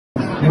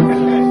Fuck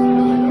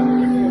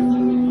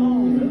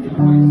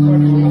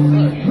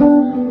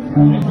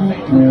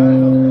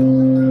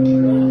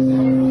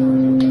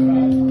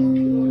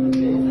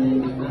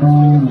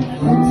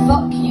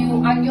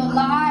you and your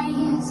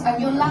lies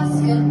and your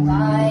last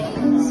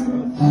goodbyes.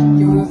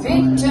 You're a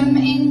victim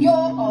in your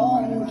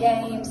own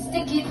game.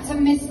 Stick it to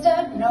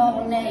Mr.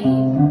 No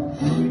Name.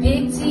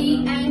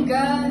 Pity,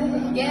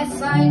 anger,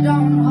 yes, I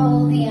don't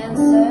hold the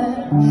answer.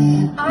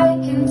 I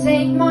can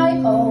take my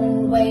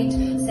own weight,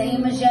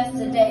 same as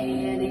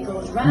yesterday, and it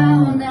goes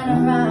round and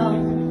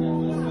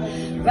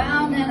around,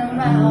 round and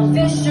around.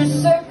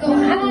 Vicious circle,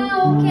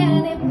 how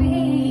can it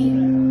be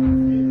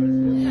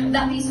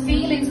that these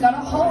feelings got a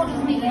hold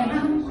of me? And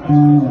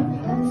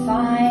I'm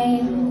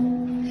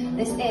fine.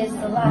 This is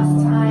the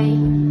last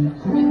time.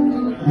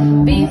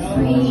 Be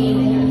free.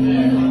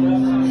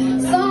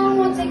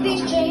 Someone take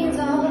these chains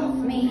off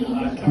me,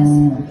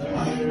 'cause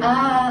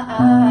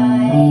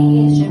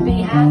I should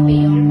be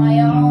happy on my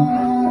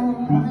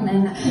own,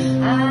 and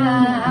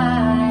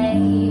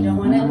I don't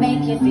wanna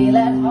make you feel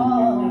at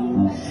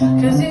home,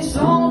 'cause it's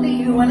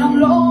only when I'm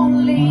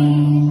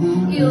lonely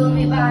you'll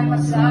be by my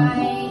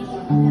side,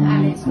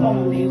 and it's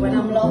only when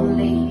I'm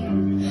lonely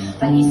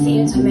that you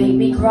seem to make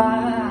me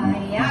cry.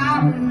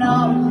 I'm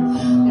not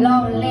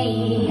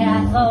lonely,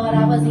 I thought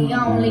I was the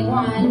only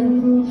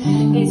one.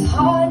 It's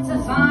hard to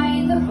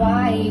find the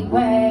right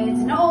words,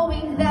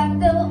 knowing that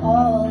they'll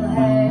all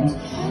hurt.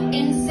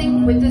 In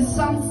sync with the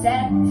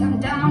sunset, I'm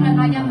down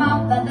and I am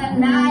out of the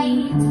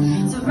night,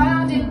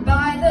 surrounded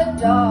by the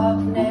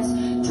darkness,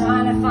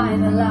 trying to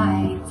find the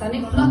light, and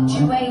it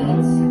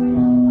fluctuates.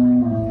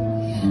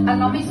 And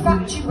I'm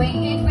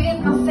infatuated with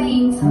my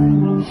fate.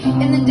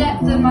 In the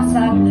depth of my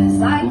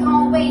sadness, I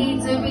can't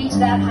wait to reach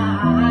that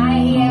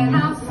high, and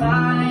I'm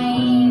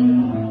fine.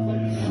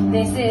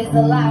 This is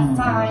the last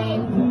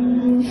time.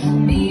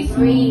 Be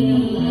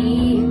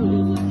free.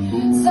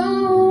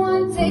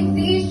 Someone take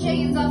these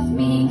chains off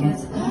me,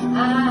 'cause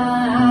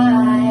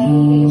I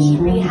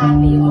should be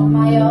happy on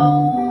my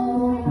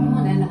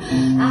own, and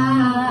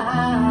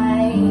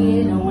I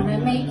don't wanna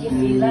make you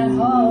feel at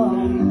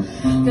home,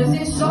 'cause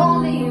it's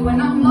only when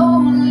I'm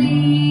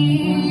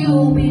lonely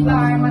you'll be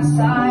by my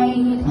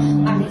side,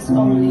 and it's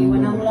only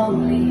when I'm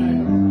lonely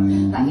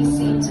that you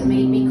seem to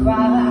make me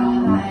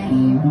cry.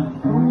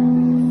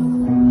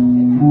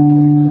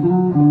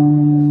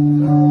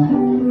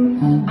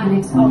 And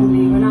it's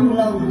only when I'm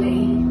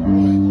lonely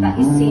that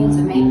you seem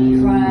to make me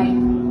cry.